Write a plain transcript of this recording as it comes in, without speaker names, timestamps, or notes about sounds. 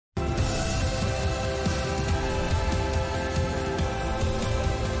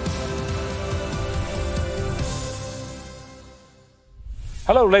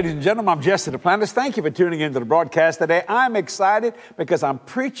Hello, ladies and gentlemen. I'm Jesse Duplantis. Thank you for tuning into the broadcast today. I'm excited because I'm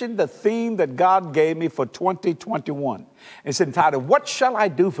preaching the theme that God gave me for 2021. It's entitled, What Shall I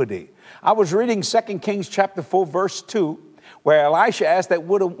Do for Thee? I was reading 2 Kings chapter 4, verse 2, where Elisha asked that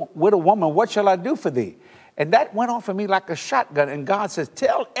widow woman, what shall I do for thee? And that went off of me like a shotgun. And God says,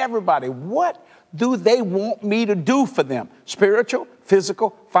 tell everybody, what do they want me to do for them? Spiritual,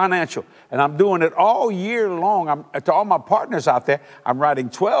 physical, financial. And I'm doing it all year long. To all my partners out there, I'm writing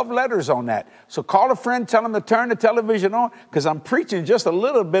 12 letters on that. So call a friend, tell them to turn the television on, because I'm preaching just a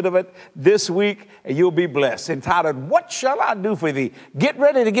little bit of it this week, and you'll be blessed. Entitled, What Shall I Do for Thee? Get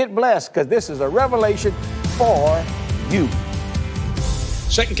ready to get blessed, because this is a revelation for you.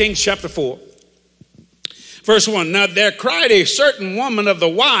 2 Kings chapter 4. Verse 1, Now there cried a certain woman of the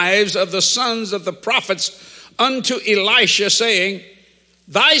wives of the sons of the prophets unto Elisha, saying,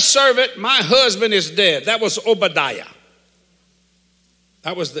 Thy servant, my husband, is dead. That was Obadiah.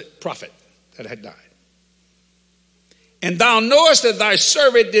 That was the prophet that had died. And thou knowest that thy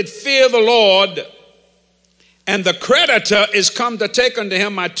servant did fear the Lord, and the creditor is come to take unto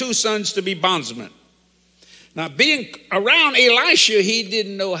him my two sons to be bondsmen. Now, being around Elisha, he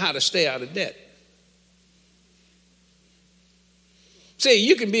didn't know how to stay out of debt. See,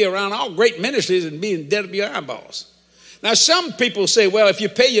 you can be around all great ministries and be in debt of your eyeballs. Now, some people say, well, if you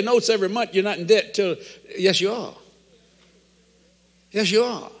pay your notes every month, you're not in debt till, yes, you are. Yes, you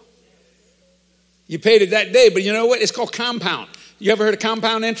are. You paid it that day, but you know what? It's called compound. You ever heard of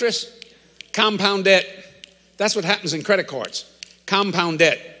compound interest? Compound debt. That's what happens in credit cards. Compound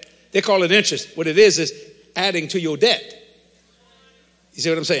debt. They call it interest. What it is adding to your debt. You see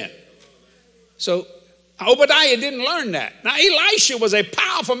what I'm saying? So, Obadiah didn't learn that. Now, Elisha was a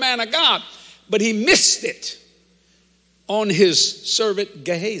powerful man of God, but he missed it on his servant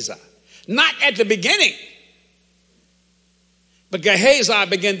Gehazi. Not at the beginning, but Gehazi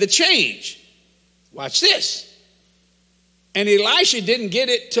began to change. Watch this. And Elisha didn't get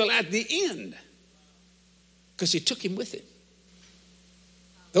it till at the end because he took him with him.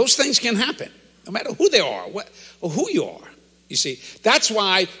 Those things can happen, no matter who they are or who you are. You see, that's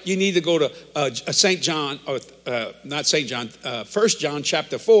why you need to go to St. John, or not St. John, 1 John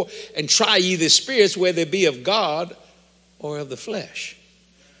chapter 4, and try ye the spirits, whether they be of God or of the flesh.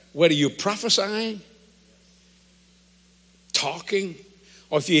 Whether you're prophesying, talking,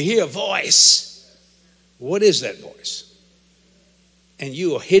 or if you hear a voice, what is that voice? And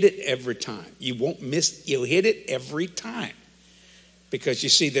you will hit it every time. You won't miss, you'll hit it every time. Because you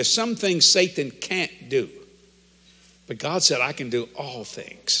see, there's some things Satan can't do. But God said, I can do all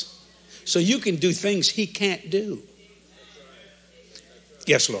things. So you can do things he can't do.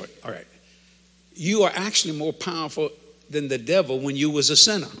 Yes, Lord. All right. You are actually more powerful than the devil when you was a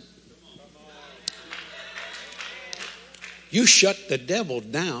sinner. You shut the devil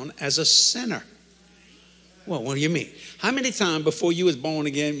down as a sinner. Well, what do you mean? How many times before you was born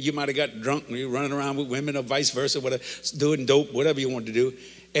again, you might have got drunk and you were running around with women or vice versa, whatever, doing dope, whatever you want to do.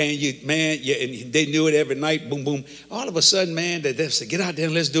 And and they knew it every night, boom, boom. All of a sudden, man, they said, get out there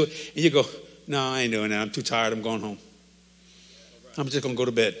and let's do it. And you go, no, I ain't doing that. I'm too tired. I'm going home. I'm just going to go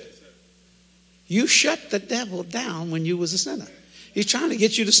to bed. You shut the devil down when you was a sinner. He's trying to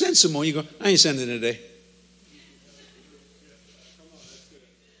get you to sin some more. You go, I ain't sinning today.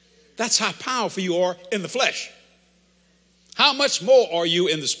 That's how powerful you are in the flesh. How much more are you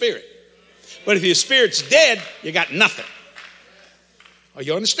in the spirit? But if your spirit's dead, you got nothing. Oh,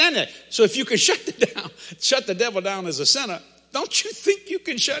 you understand that? So if you can shut the devil down as a sinner, don't you think you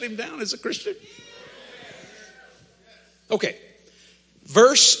can shut him down as a Christian? Okay.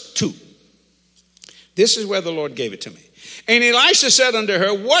 Verse 2. This is where the Lord gave it to me. And Elisha said unto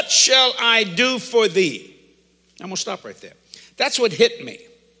her, What shall I do for thee? I'm going to stop right there. That's what hit me.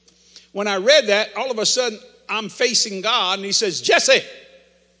 When I read that, all of a sudden, I'm facing God, and he says, Jesse,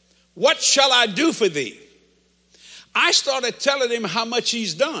 what shall I do for thee? I started telling him how much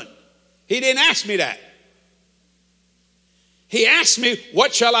he's done. He didn't ask me that. He asked me,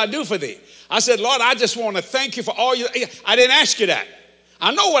 what shall I do for thee? I said, Lord, I just want to thank you for all you. I didn't ask you that.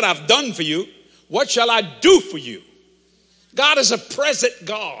 I know what I've done for you. What shall I do for you? God is a present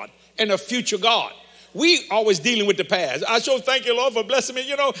God and a future God. We always dealing with the past. I sure thank you, Lord, for blessing me,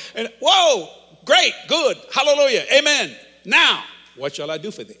 and whoa, great, good, hallelujah, amen. Now, what shall I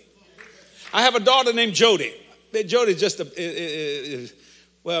do for thee? I have a daughter named Jody. Jody's just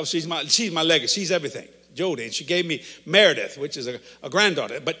she's my legacy. She's everything. Jody, and she gave me Meredith, which is a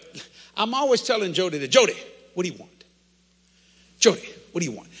granddaughter. But I'm always telling Jody that, Jody, what do you want? Jody, what do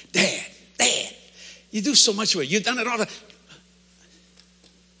you want? Dad, you do so much for it. You've done it all.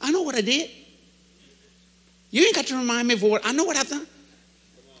 I know what I did. You ain't got to remind me of what I know what I've done.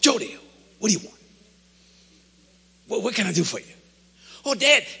 Jody, what do you want? What can I do for you? Oh,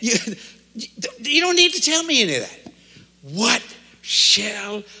 Dad, you don't need to tell me any of that. What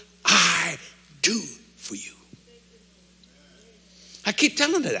shall I do for you? I keep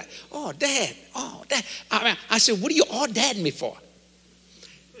telling her that. Oh, Dad. I said, what are you all dadding me for?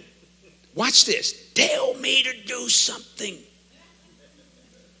 Watch this. Tell me to do something.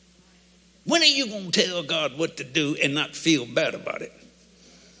 When are you going to tell God what to do and not feel bad about it?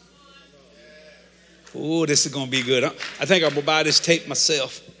 Oh, this is going to be good. I think I'm going to buy this tape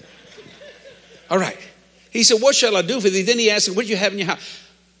myself. All right. He said, what shall I do for thee? Then he asked him, what do you have in your house?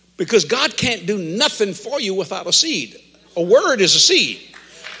 Because God can't do nothing for you without a seed. A word is a seed.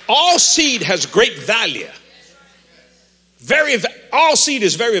 All seed has great value. All seed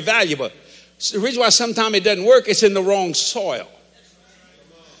is very valuable. The reason why sometimes it doesn't work, it's in the wrong soil.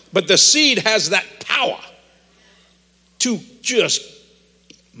 But the seed has that power to just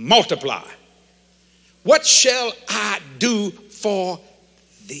multiply. What shall I do for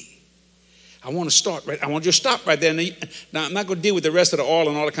thee? I want to start right. I want you to stop right there. Now, I'm not going to deal with the rest of the oil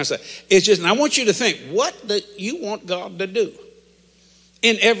and all that kind of stuff. It's just, and I want you to think, what do you want God to do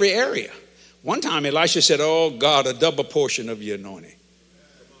in every area? One time Elisha said, oh, God, a double portion of your anointing.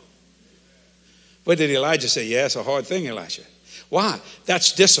 What did Elijah say? Yeah, it's a hard thing, Elisha. Why?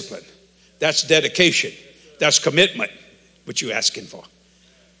 That's discipline. That's dedication. That's commitment, what you're asking for.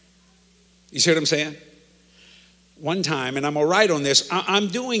 You see what I'm saying? One time, and I'm going to write on this, I'm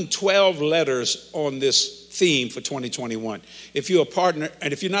doing 12 letters on this theme for 2021. If you're a partner,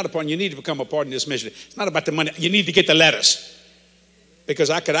 and if you're not a partner, you need to become a partner in this mission. It's not about the money. You need to get the letters.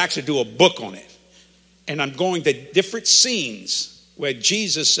 Because I could actually do a book on it. And I'm going to different scenes where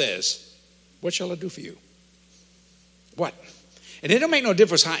Jesus says, what shall I do for you? What? And it don't make no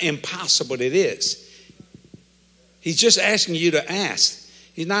difference how impossible it is. He's just asking you to ask.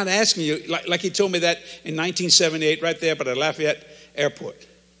 He's not asking you, like he told me that in 1978, right there by the Lafayette Airport.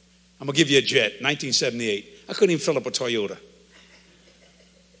 I'm going to give you a jet, 1978. I couldn't even fill up a Toyota.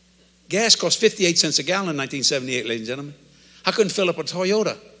 Gas cost 58 cents a gallon in 1978, ladies and gentlemen. I couldn't fill up a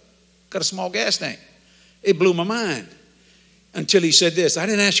Toyota. Got a small gas tank. It blew my mind until he said this. I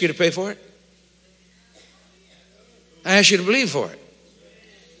didn't ask you to pay for it. I asked you to believe for it.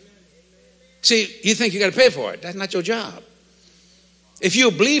 See, you think you got to pay for it. That's not your job. If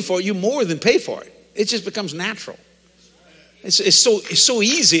you believe for it, you more than pay for it. It just becomes natural. It's so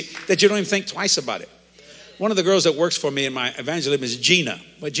easy that you don't even think twice about it. One of the girls that works for me in my evangelism is Gina.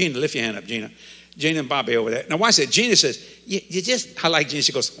 Well, Gina, lift your hand up, Gina. Gina and Bobby over there. Now, watch that. Gina says, you just, I like Gina.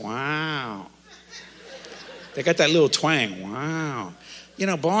 She goes, wow. They got that little twang. Wow. You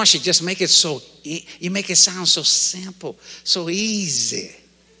know, boss, you just make it so, you make it sound so simple, so easy.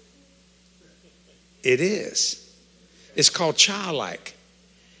 It is. It's called childlike.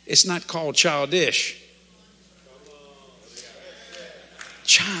 It's not called childish.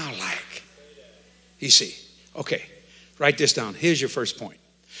 Childlike. You see. Okay. Write this down. Here's your first point.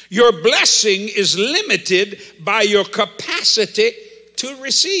 Your blessing is limited by your capacity to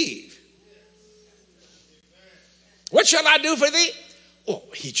receive. What shall I do for thee? Oh,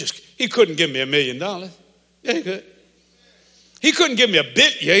 he couldn't give me $1 million. Yeah, he could. He couldn't give me $1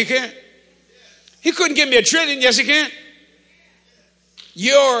 billion. Yeah, he can. He couldn't give me $1 trillion. Yes, he can.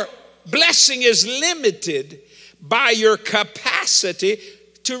 Your blessing is limited by your capacity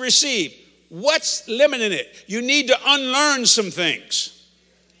to receive. What's limiting it? You need to unlearn some things.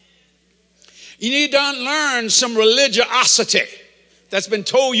 You need to unlearn some religiosity that's been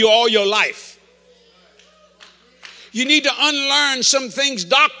told you all your life. You need to unlearn some things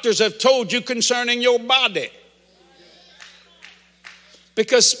doctors have told you concerning your body.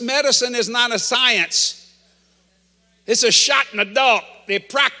 Because medicine is not a science. It's a shot in the dark. They're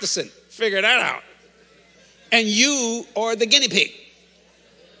practicing. Figure that out. And you are the guinea pig.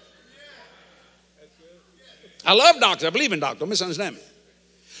 I love doctors. I believe in doctors. Don't misunderstand me.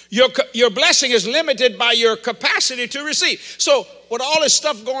 Your blessing is limited by your capacity to receive. So with all this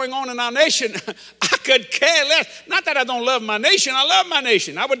stuff going on in our nation, I could care less. Not that I don't love my nation. I love my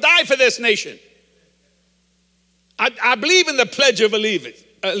nation. I would die for this nation. I believe in the Pledge of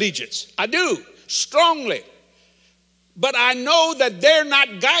Allegiance. I do, strongly. But I know that they're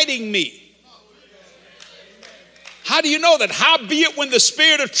not guiding me. How do you know that? Howbeit when the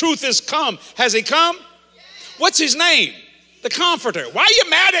Spirit of truth is come. Has he come? What's his name? The Comforter. Why are you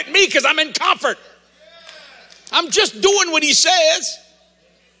mad at me? Because I'm in comfort. I'm just doing what he says.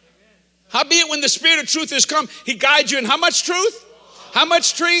 Howbeit when the Spirit of truth is come, he guides you in how much truth? How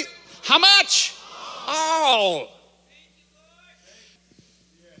much truth? How much? All.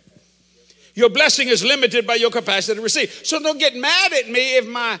 Your blessing is limited by your capacity to receive. So don't get mad at me if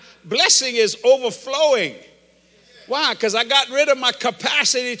my blessing is overflowing. Why? Because I got rid of my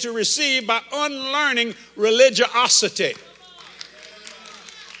capacity to receive by unlearning religiosity.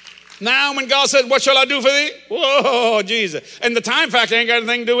 Now when God said, what shall I do for thee? Whoa, Jesus. And the time factor ain't got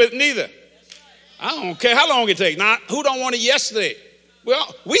anything to do with it neither. I don't care how long it takes. Now, who don't want it yesterday?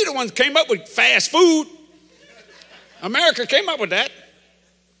 Well, we the ones came up with fast food. America came up with that.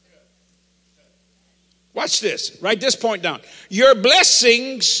 Watch this. Write this point down. Your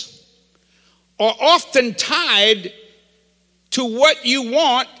blessings are often tied to what you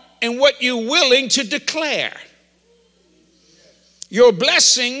want and what you're willing to declare. Your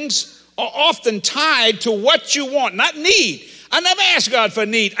blessings are often tied to what you want, not need. I never ask God for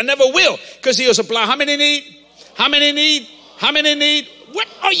need. I never will, because he'll supply. How many need? How many need? How many need? What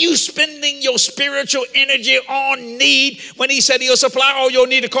are you spending your spiritual energy on need when he said he'll supply all your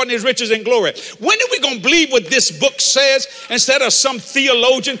need according to his riches and glory? When are we going to believe what this book says instead of some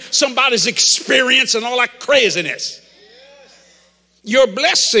theologian, somebody's experience and all that craziness? Your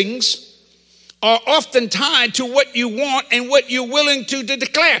blessings are often tied to what you want and what you're willing to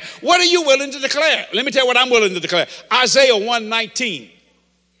declare. What are you willing to declare? Let me tell you what I'm willing to declare. Isaiah 1:19.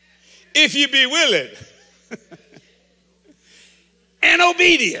 If you be willing and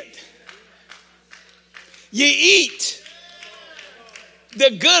obedient, you eat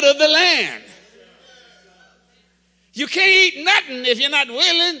the good of the land. You can't eat nothing if you're not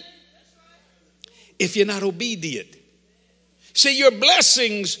willing, if you're not obedient. See, your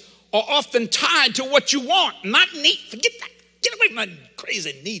blessings are often tied to what you want, not need. Forget that. Get away from that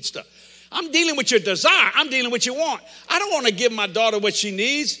crazy need stuff. I'm dealing with your desire. I'm dealing with your want. I don't want to give my daughter what she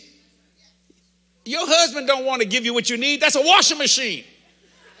needs. Your husband don't want to give you what you need. That's a washing machine.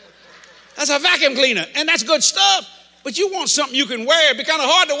 That's a vacuum cleaner. And that's good stuff. But you want something you can wear. It'd be kind of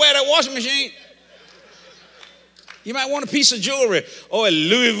hard to wear that washing machine. You might want a piece of jewelry or a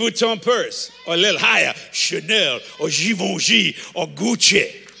Louis Vuitton purse or a little higher, Chanel or Givenchy or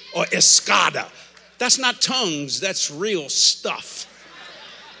Gucci or Escada. That's not tongues, that's real stuff.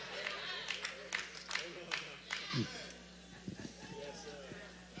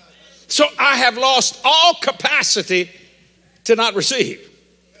 So I have lost all capacity to not receive.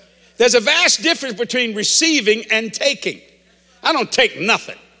 There's a vast difference between receiving and taking. I don't take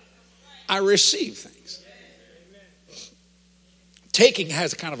nothing. I receive things. Taking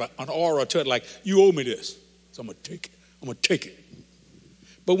has a kind of an aura to it, like, you owe me this, so I'm going to take it. I'm going to take it.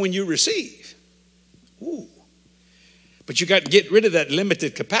 But when you receive, ooh, but you got to get rid of that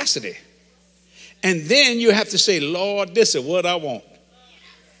limited capacity. And then you have to say, Lord, this is what I want.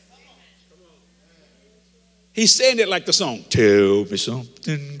 He's saying it like the song, tell me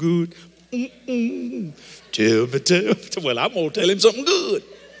something good. Tell me. Well, I'm going to tell him something good.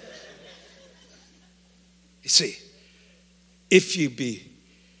 You see, if you be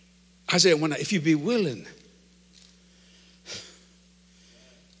willing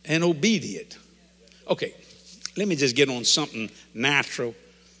and obedient. Okay, let me just get on something natural,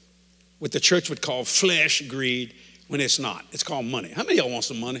 what the church would call flesh greed, when it's not. It's called money. How many of y'all want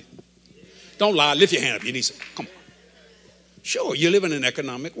some money? Don't lie. Lift your hand up. You need some. Come on. Sure, you live in an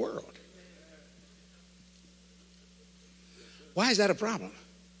economic world. Why is that a problem?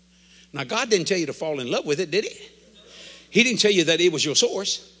 Now, God didn't tell you to fall in love with it, did he? He didn't tell you that it was your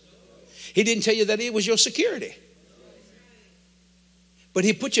source. He didn't tell you that it was your security. But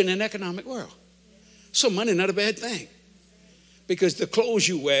he put you in an economic world. So money not a bad thing. Because the clothes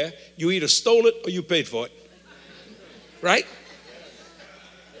you wear, you either stole it or you paid for it. Right?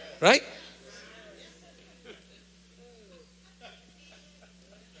 Right?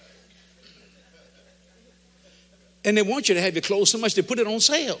 And they want you to have your clothes so much they put it on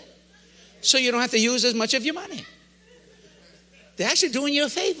sale. So you don't have to use as much of your money. They're actually doing you a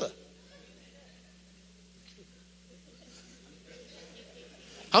favor.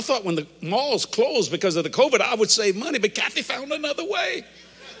 I thought when the malls closed because of the COVID, I would save money, but Kathy found another way.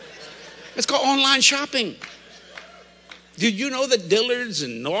 It's called online shopping. Did you know that Dillard's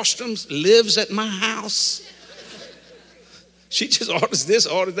and Nordstrom's lives at my house? She just orders this,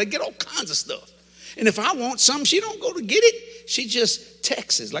 orders that, get all kinds of stuff. And if I want something, she don't go to get it. She just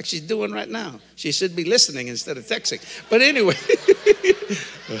texts like she's doing right now. She should be listening instead of texting. But anyway,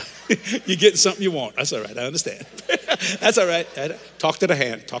 you get something you want. That's all right. I understand. That's all right. Talk to the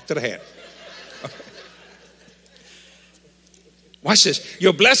hand. Talk to the hand. Watch this.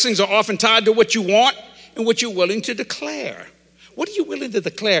 Your blessings are often tied to what you want and what you're willing to declare. What are you willing to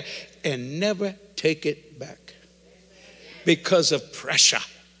declare and never take it back? Because of pressure.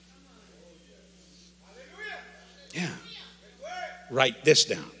 Yeah. Write this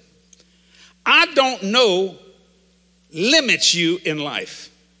down. I don't know limits you in life.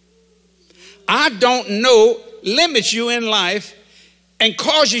 I don't know limits you in life and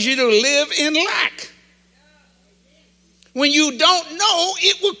causes you to live in lack. When you don't know,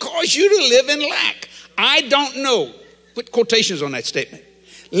 it will cause you to live in lack. I don't know. Put quotations on that statement.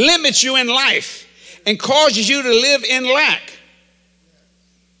 Limits you in life and causes you to live in lack.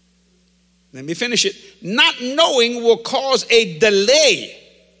 Let me finish it. Not knowing will cause a delay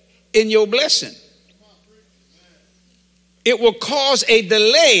in your blessing. It will cause a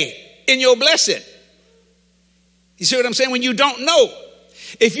delay in your blessing. You see what I'm saying? When you don't know.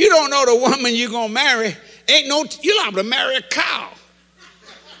 If you don't know the woman you're going to marry, you're liable to marry a cow.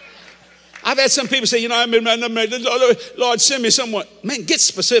 I've had some people say, I've been married. Lord, send me someone. Man, get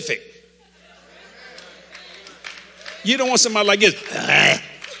specific. You don't want somebody like this.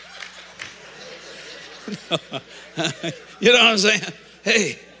 You know what I'm saying?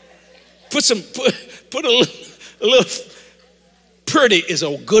 Hey, put a little pretty is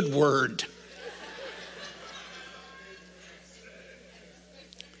a good word.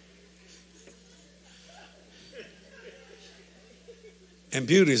 And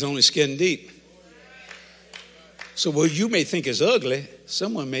beauty is only skin deep. So what you may think is ugly,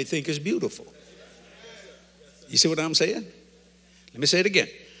 someone may think is beautiful. You see what I'm saying? Let me say it again.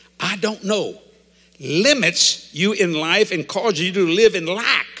 I don't know limits you in life and cause you to live in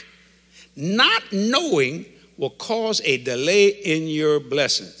lack. Not knowing will cause a delay in your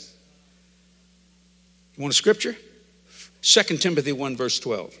blessings. You want a scripture? 2 Timothy 1 verse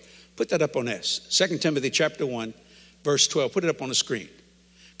 12. Put that up on S. 2 Timothy chapter 1 verse 12. Put it up on the screen.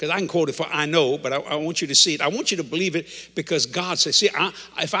 Because I can quote it for I know, but I want you to see it. I want you to believe it because God says, see,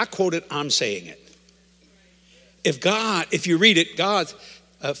 if I quote it, I'm saying it. If you read it,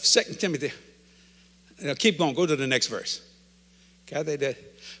 2 Timothy, keep going, go to the next verse. Got that?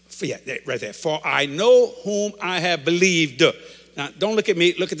 Yeah, right there. For I know whom I have believed. Now, don't look at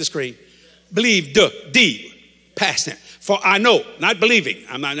me, look at the screen. Believed, D, past tense. For I know, not believing.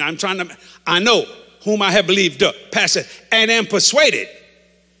 I know whom I have believed, past tense, and am persuaded.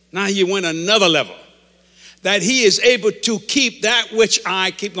 Now you went another level. That he is able to keep that which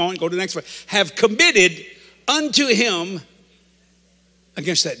I, keep going, go to the next verse, have committed unto him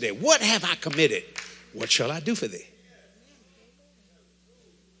against that day. What have I committed? What shall I do for thee?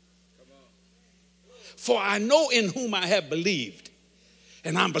 For I know in whom I have believed,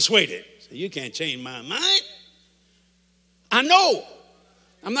 and I'm persuaded. So you can't change my mind. I know.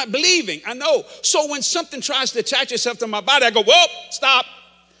 I'm not believing. I know. So when something tries to attach itself to my body, I go, whoa, stop.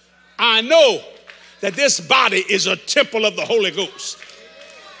 I know that this body is a temple of the Holy Ghost.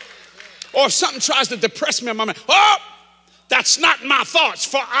 Or if something tries to depress me in my mind, oh, that's not my thoughts,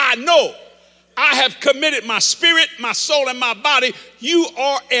 for I know I have committed my spirit, my soul, and my body. You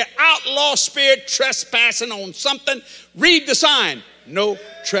are an outlaw spirit trespassing on something. Read the sign. No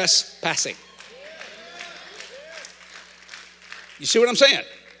trespassing. You see what I'm saying?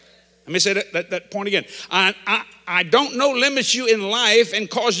 Let me say that point again. I don't know limits you in life and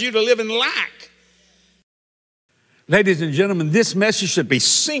cause you to live in lack. Ladies and gentlemen, this message should be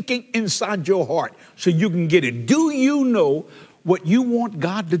sinking inside your heart so you can get it. Do you know what you want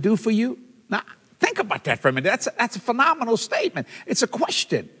God to do for you? Now, think about that for a minute. That's a phenomenal statement. It's a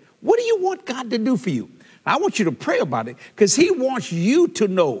question. What do you want God to do for you? I want you to pray about it because he wants you to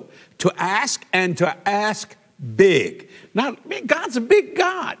know, to ask and to ask big. Now, God's a big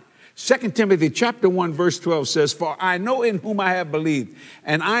God. 2 Timothy chapter 1 verse 12 says, for I know in whom I have believed,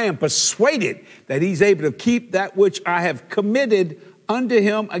 and I am persuaded that he's able to keep that which I have committed unto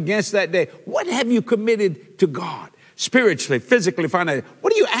him against that day. What have you committed to God? Spiritually, physically, financially.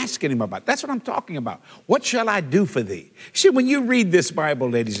 What are you asking him about? That's what I'm talking about. What shall I do for thee? See, when you read this Bible,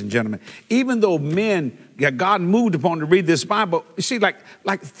 ladies and gentlemen, even though God moved upon to read this Bible, you see, like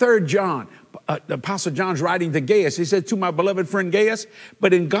 3 John, the Apostle John's writing to Gaius. He said, to my beloved friend Gaius,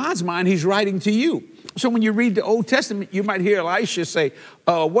 but in God's mind, he's writing to you. So when you read the Old Testament, you might hear Elisha say,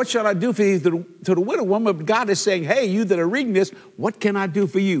 what shall I do for thee to the widow woman? But God is saying, hey, you that are reading this, what can I do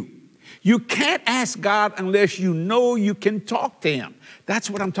for you? You can't ask God unless you know you can talk to him. That's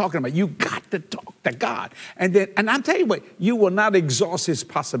what I'm talking about. You got to talk to God. And I'll tell you what, you will not exhaust his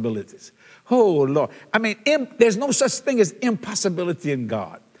possibilities. Oh, Lord. I mean, there's no such thing as impossibility in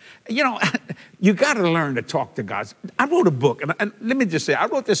God. You know, you got to learn to talk to God. I wrote a book, and let me just say, I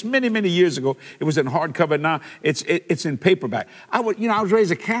wrote this many, many years ago. It was in hardcover. Now it's in paperback. I was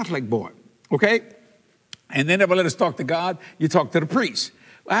raised a Catholic boy, okay? And they never let us talk to God. You talk to the priest.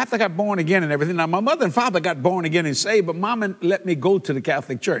 Well, after I got born again and everything, now my mother and father got born again and saved, but Mama let me go to the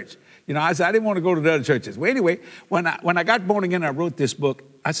Catholic Church. You know, I said, I didn't want to go to the other churches. Well, anyway, when I got born again, I wrote this book.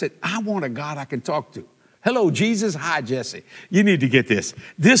 I said, I want a God I can talk to. Hello, Jesus. Hi, Jesse. You need to get this.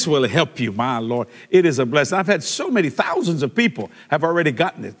 This will help you, my Lord. It is a blessing. I've had so many thousands of people have already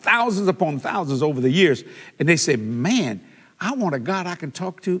gotten it, thousands upon thousands over the years. And they say, man, I want a God I can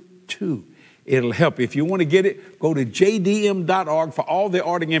talk to too. It'll help you. If you want to get it, go to jdm.org for all the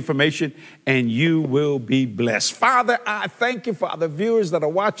ordering information, and you will be blessed. Father, I thank you for the viewers that are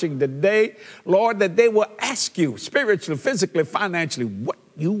watching today, Lord, that they will ask you spiritually, physically, financially, what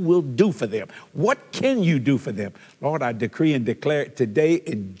you will do for them. What can you do for them? Lord, I decree and declare it today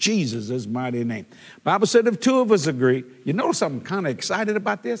in Jesus' mighty name. Bible said if two of us agree, you notice I'm kind of excited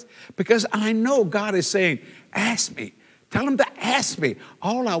about this because I know God is saying, ask me. Tell him to ask me.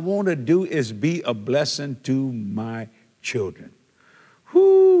 All I want to do is be a blessing to my children.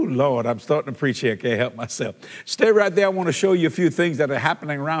 Whoo, Lord, I'm starting to preach here. I can't help myself. Stay right there. I want to show you a few things that are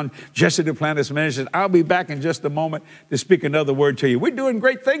happening around Jesse Duplantis Ministries. I'll be back in just a moment to speak another word to you. We're doing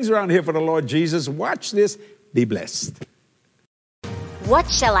great things around here for the Lord Jesus. Watch this. Be blessed. What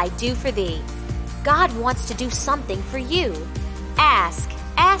shall I do for thee? God wants to do something for you. Ask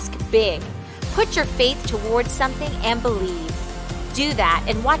big. Put your faith towards something and believe. Do that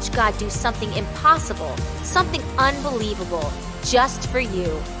and watch God do something impossible, something unbelievable, just for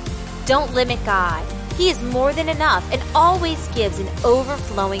you. Don't limit God. He is more than enough and always gives an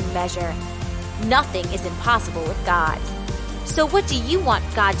overflowing measure. Nothing is impossible with God. So what do you want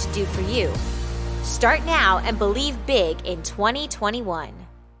God to do for you? Start now and believe big in 2021.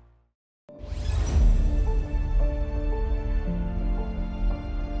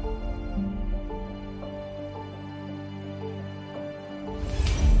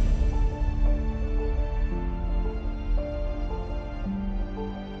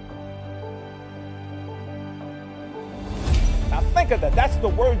 Think of that. That's the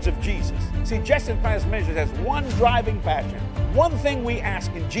words of Jesus. See, Jesse Duplantis Ministries has one driving passion. One thing we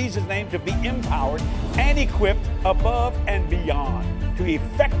ask in Jesus' name, to be empowered and equipped above and beyond to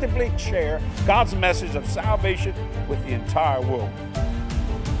effectively share God's message of salvation with the entire world.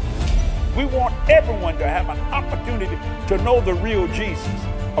 We want everyone to have an opportunity to know the real Jesus,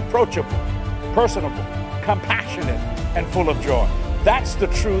 approachable, personable, compassionate, and full of joy. That's the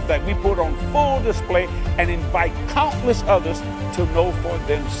truth that we put on full display and invite countless others to know for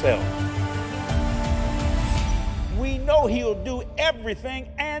themselves. We know he'll do everything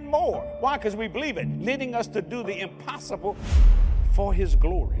and more. Why? Because we believe it, leading us to do the impossible for his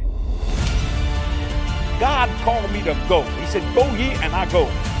glory. God called me to go. He said, go ye, and I go.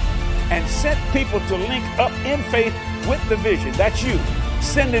 And sent people to link up in faith with the vision. That's you,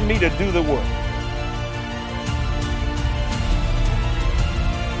 sending me to do the work.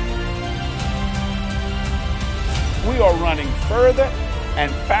 We are running further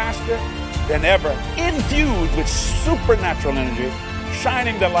and faster than ever, infused with supernatural energy,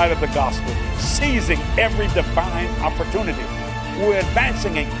 shining the light of the gospel, seizing every divine opportunity. We're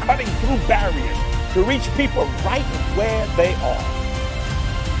advancing and cutting through barriers to reach people right where they are.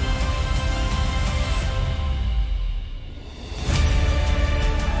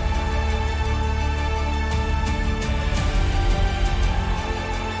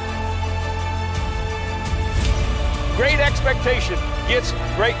 Great expectation gets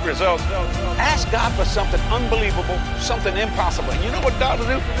great results. Ask God for something unbelievable, something impossible. And you know what God will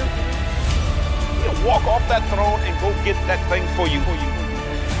do? He'll walk off that throne and go get that thing for you.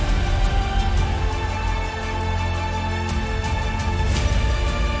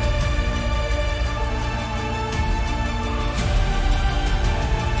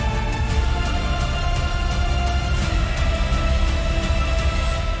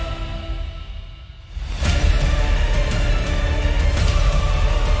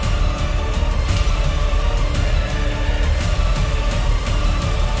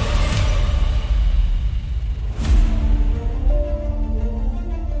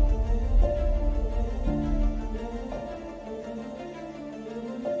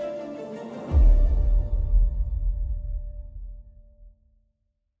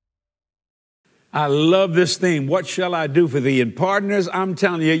 I love this theme. What shall I do for thee? And partners, I'm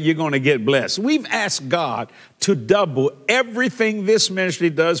telling you, you're going to get blessed. We've asked God to double everything this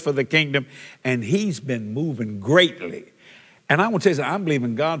ministry does for the kingdom, and he's been moving greatly. And I want to tell you something, I'm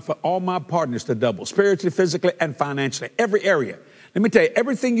believing God for all my partners to double, spiritually, physically, and financially, every area. Let me tell you,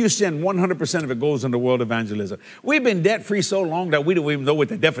 everything you send, 100% of it goes into world evangelism. We've been debt-free so long that we don't even know what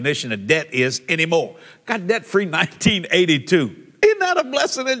the definition of debt is anymore. Got debt-free 1982. Isn't that a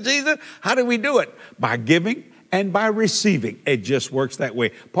blessing in Jesus? How do we do it? By giving and by receiving. It just works that way.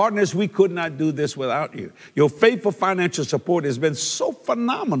 Partners, we could not do this without you. Your faithful financial support has been so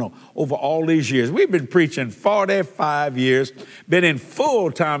phenomenal over all these years. We've been preaching 45 years, been in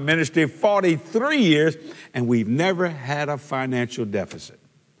full-time ministry 43 years, and we've never had a financial deficit.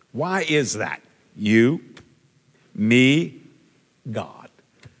 Why is that? You, me, God.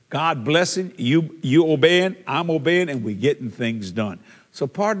 God blessing, you obeying, I'm obeying, and we're getting things done. So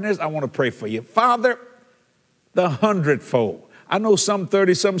partners, I want to pray for you. Father, the 100-fold. I know some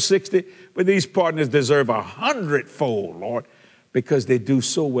 30, some 60, but these partners deserve 100-fold, Lord, because they do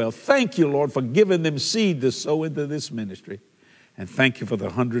so well. Thank you, Lord, for giving them seed to sow into this ministry. And thank you for the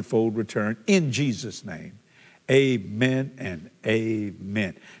 100-fold return in Jesus' name. Amen and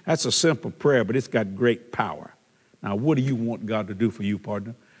amen. That's a simple prayer, but it's got great power. Now, what do you want God to do for you,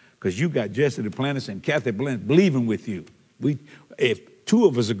 partner? Because you got Jesse Duplantis and Kathy Bland believing with you. If two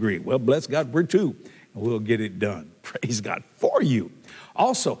of us agree, well, bless God, we're two, and we'll get it done. Praise God for you.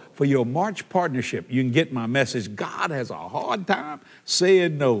 Also, for your March partnership, you can get my message, God has a hard time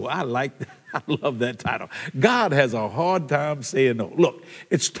saying no. I love that title. God has a hard time saying no. Look,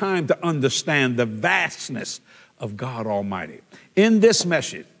 it's time to understand the vastness of God Almighty. In this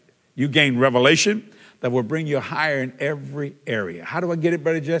message, you gain revelation that will bring you higher in every area. How do I get it,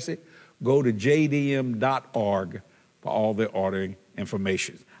 Brother Jesse? Go to jdm.org for all the ordering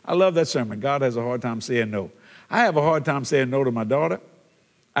information. I love that sermon. God has a hard time saying no. I have a hard time saying no to my daughter.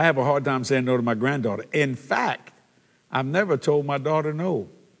 I have a hard time saying no to my granddaughter. In fact, I've never told my daughter no.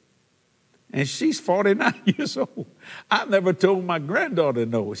 And she's 49 years old. I've never told my granddaughter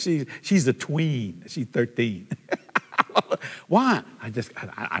no. She's a tween. She's 13. Why?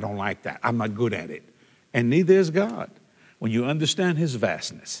 I don't like that. I'm not good at it. And neither is God. When you understand his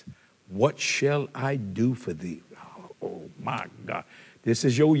vastness, what shall I do for thee? Oh my God. This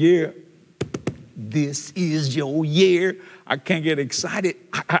is your year. This is your year. I can't get excited.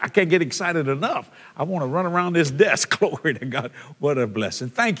 I can't get excited enough. I want to run around this desk. Glory to God. What a blessing.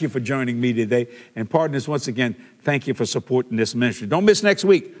 Thank you for joining me today. And partners, once again, thank you for supporting this ministry. Don't miss next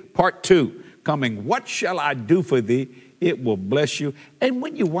week, part 2, coming, What Shall I Do for Thee? It will bless you. And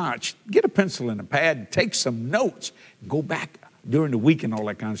when you watch, get a pencil and a pad and take some notes. Go back during the week and all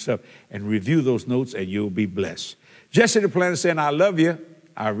that kind of stuff and review those notes and you'll be blessed. Jesse Duplantis saying, I love you.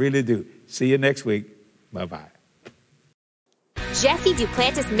 I really do. See you next week. Bye-bye. Jesse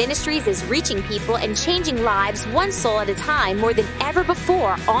Duplantis Ministries is reaching people and changing lives one soul at a time more than ever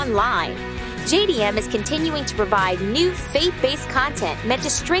before online. JDM is continuing to provide new faith-based content meant to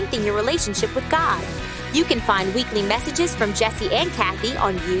strengthen your relationship with God. You can find weekly messages from Jesse and Kathy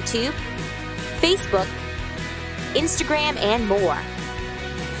on YouTube, Facebook, Instagram, and more.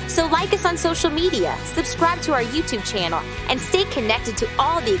 So like us on social media, subscribe to our YouTube channel, and stay connected to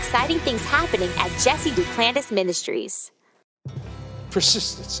all the exciting things happening at Jesse Duplantis Ministries.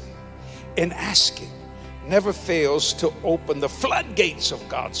 Persistency in asking never fails to open the floodgates of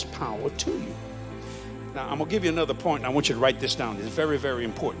God's power to you. Now, I'm going to give you another point, and I want you to write this down. It's very, very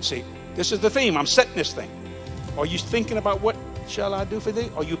important. See, this is the theme. I'm setting this thing. Are you thinking about what shall I do for thee?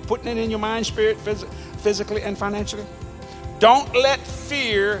 Are you putting it in your mind, spirit, physically, and financially? Don't let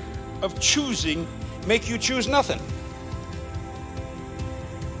fear of choosing make you choose nothing.